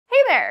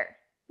There.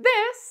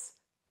 This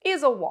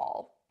is a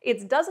wall.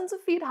 It's dozens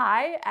of feet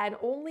high and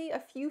only a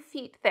few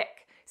feet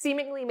thick,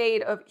 seemingly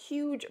made of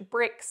huge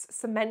bricks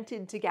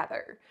cemented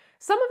together.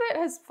 Some of it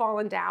has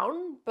fallen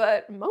down,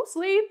 but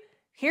mostly,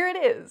 here it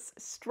is,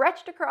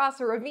 stretched across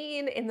a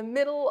ravine in the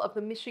middle of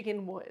the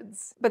Michigan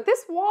woods. But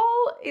this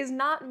wall is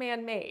not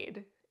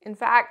man-made. In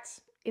fact,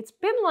 it's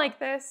been like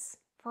this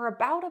for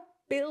about 1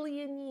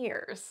 billion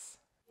years.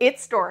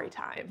 It's story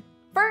time.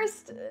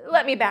 First,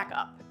 let me back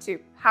up to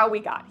how we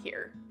got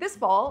here. This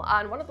fall,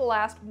 on one of the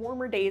last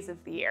warmer days of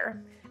the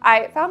year,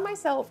 I found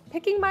myself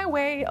picking my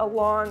way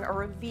along a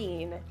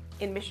ravine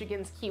in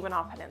Michigan's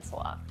Keweenaw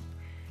Peninsula.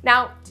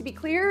 Now, to be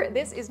clear,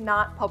 this is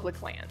not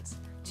public land.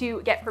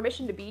 To get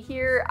permission to be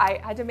here, I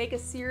had to make a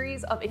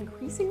series of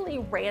increasingly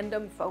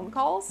random phone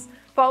calls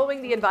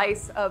following the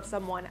advice of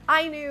someone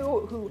I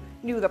knew who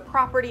knew the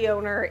property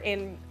owner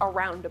in a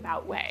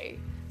roundabout way.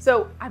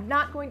 So I'm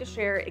not going to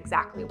share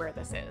exactly where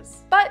this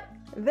is. But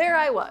there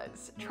I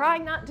was,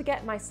 trying not to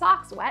get my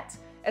socks wet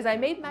as I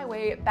made my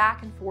way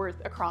back and forth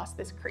across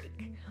this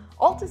creek,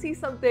 all to see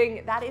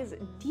something that is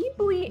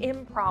deeply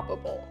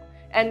improbable,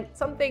 and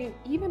something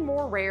even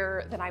more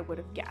rare than I would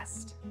have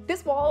guessed.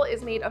 This wall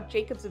is made of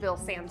Jacobsville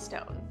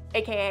sandstone,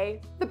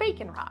 aka the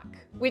Bacon Rock,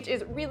 which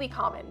is really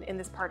common in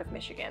this part of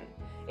Michigan.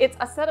 It's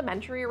a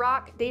sedimentary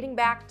rock dating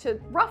back to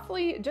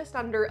roughly just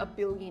under 1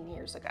 billion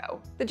years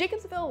ago. The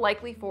Jacobsville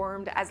likely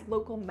formed as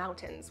local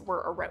mountains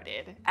were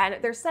eroded,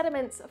 and their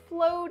sediments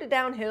flowed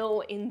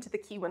downhill into the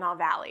Keweenaw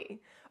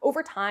Valley.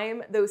 Over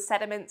time, those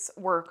sediments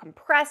were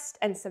compressed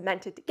and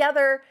cemented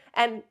together,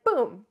 and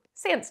boom,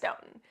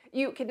 sandstone.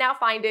 You can now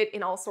find it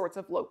in all sorts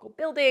of local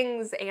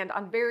buildings and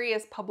on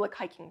various public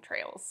hiking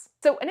trails.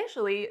 So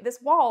initially,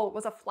 this wall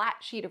was a flat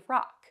sheet of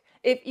rock.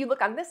 If you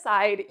look on this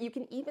side, you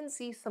can even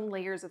see some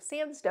layers of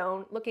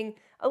sandstone looking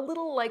a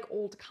little like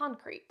old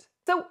concrete.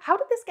 So how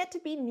did this get to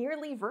be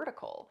nearly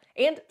vertical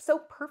and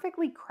so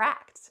perfectly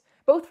cracked?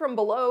 Both from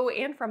below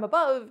and from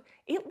above,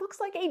 it looks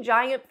like a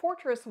giant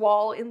fortress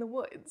wall in the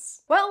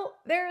woods. Well,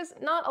 there's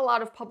not a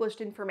lot of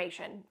published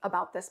information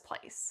about this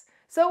place.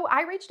 So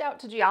I reached out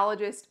to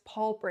geologist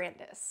Paul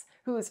Brandis,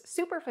 who's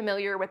super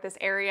familiar with this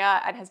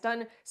area and has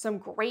done some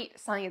great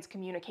science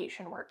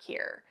communication work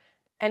here.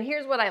 And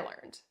here's what I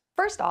learned.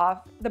 First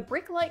off, the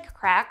brick-like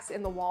cracks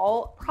in the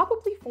wall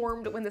probably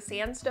formed when the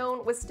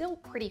sandstone was still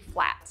pretty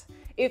flat.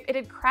 If it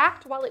had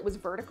cracked while it was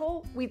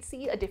vertical, we'd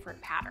see a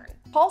different pattern.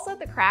 Paul said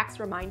the cracks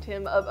remind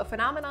him of a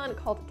phenomenon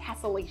called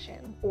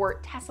tessellation,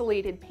 or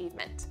tessellated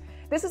pavement.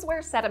 This is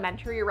where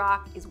sedimentary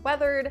rock is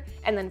weathered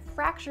and then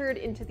fractured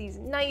into these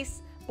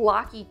nice,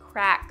 blocky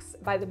cracks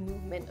by the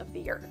movement of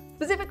the earth.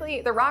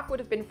 Specifically, the rock would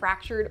have been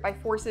fractured by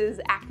forces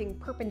acting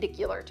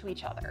perpendicular to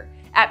each other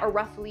at a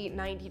roughly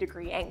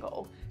 90-degree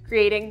angle,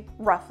 creating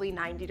roughly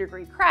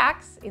 90-degree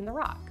cracks in the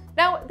rock.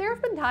 Now, there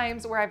have been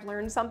times where I've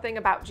learned something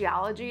about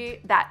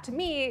geology that to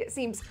me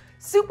seems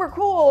super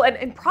cool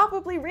and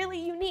probably really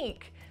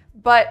unique,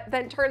 but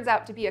then turns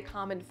out to be a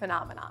common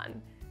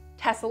phenomenon.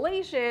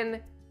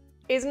 Tessellation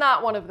is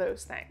not one of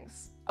those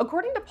things.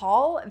 According to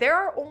Paul, there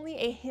are only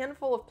a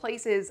handful of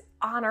places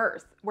on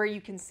Earth where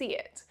you can see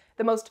it,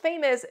 the most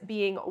famous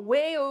being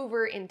way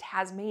over in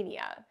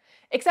Tasmania.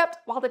 Except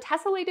while the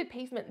tessellated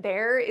pavement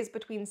there is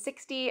between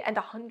 60 and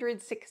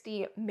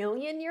 160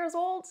 million years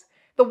old,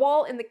 the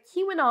wall in the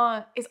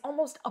Keweenaw is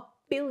almost 1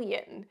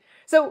 billion.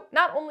 So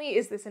not only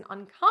is this an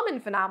uncommon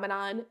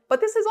phenomenon, but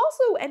this is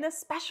also an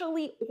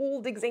especially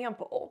old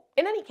example.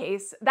 In any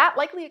case, that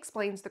likely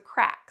explains the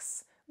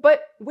cracks.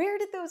 But where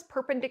did those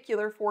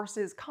perpendicular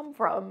forces come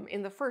from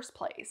in the first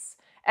place?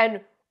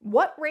 And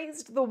what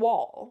raised the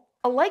wall?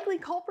 A likely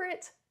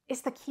culprit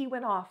is the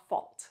Keweenaw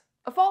Fault.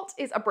 A fault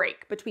is a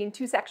break between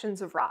two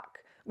sections of rock,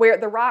 where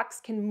the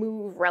rocks can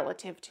move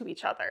relative to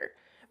each other.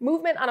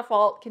 Movement on a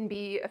fault can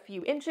be a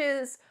few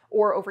inches,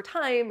 or over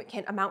time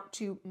can amount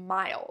to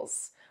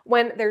miles.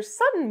 When there's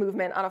sudden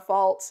movement on a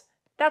fault,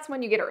 that's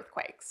when you get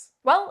earthquakes.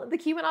 Well, the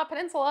Keweenaw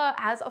Peninsula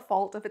has a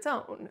fault of its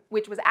own,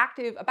 which was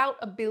active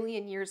about 1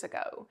 billion years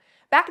ago.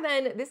 Back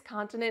then, this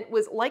continent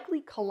was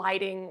likely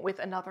colliding with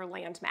another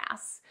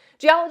landmass.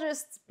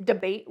 Geologists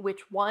debate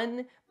which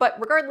one, but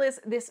regardless,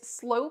 this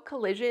slow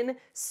collision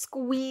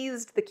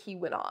squeezed the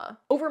Keweenaw.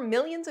 Over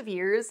millions of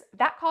years,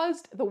 that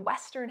caused the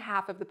western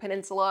half of the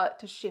peninsula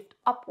to shift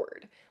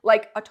upward,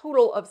 like a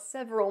total of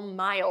several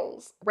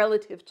miles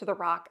relative to the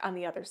rock on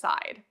the other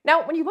side.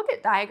 Now, when you look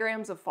at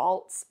diagrams of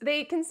faults,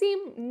 they can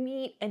seem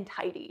neat and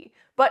tidy,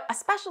 but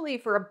especially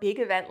for a big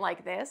event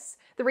like this,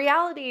 the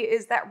reality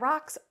is that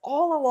rocks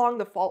all along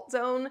the fault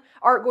zone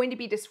are going to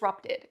be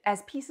disrupted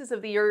as pieces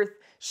of the earth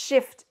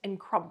shift and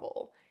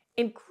crumble,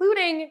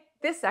 including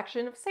this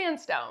section of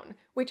sandstone,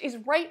 which is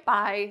right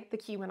by the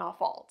Keweenaw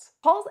Fault.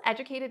 Paul's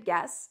educated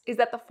guess is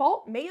that the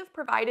fault may have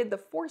provided the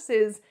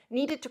forces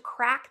needed to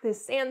crack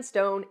this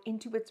sandstone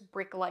into its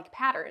brick-like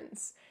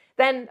patterns.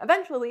 Then,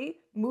 eventually,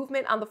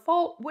 movement on the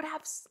fault would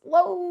have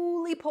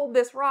slowly pulled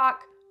this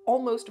rock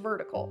almost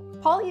vertical.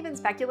 Paul even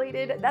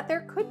speculated that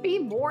there could be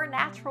more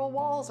natural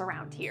walls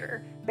around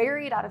here,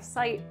 buried out of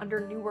sight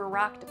under newer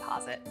rock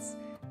deposits.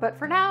 But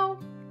for now,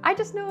 I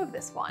just know of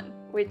this one,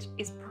 which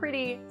is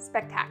pretty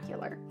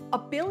spectacular.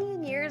 1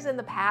 billion years in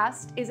the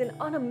past is an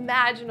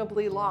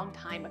unimaginably long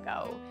time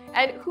ago,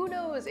 and who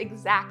knows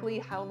exactly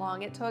how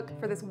long it took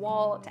for this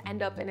wall to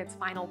end up in its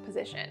final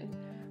position.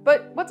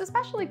 But what's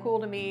especially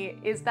cool to me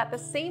is that the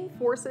same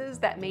forces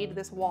that made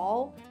this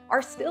wall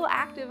are still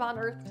active on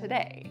Earth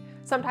today,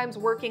 sometimes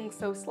working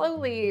so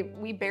slowly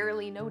we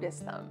barely notice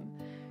them.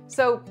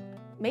 So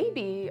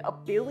maybe 1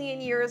 billion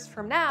years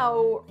from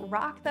now,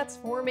 rock that's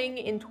forming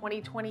in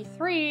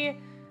 2023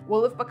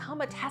 will have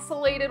become a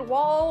tessellated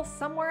wall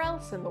somewhere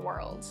else in the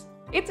world.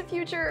 It's a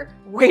future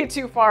way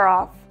too far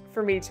off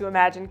for me to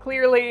imagine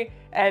clearly,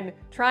 and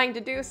trying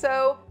to do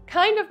so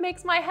kind of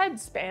makes my head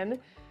spin.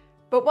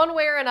 But one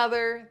way or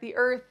another, the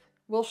Earth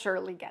will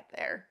surely get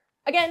there.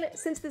 Again,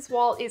 since this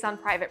wall is on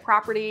private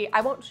property, I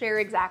won't share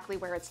exactly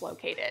where it's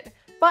located.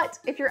 But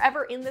if you're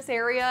ever in this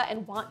area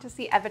and want to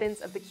see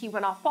evidence of the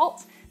Keweenaw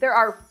Fault, there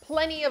are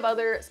plenty of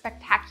other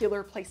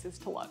spectacular places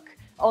to look.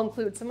 I'll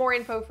include some more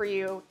info for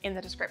you in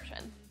the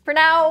description. For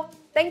now,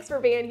 thanks for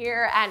being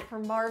here and for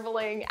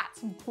marveling at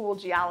some cool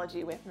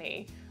geology with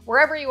me.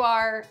 Wherever you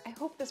are, I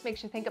hope this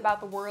makes you think about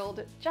the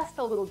world just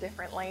a little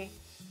differently,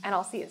 and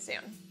I'll see you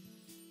soon.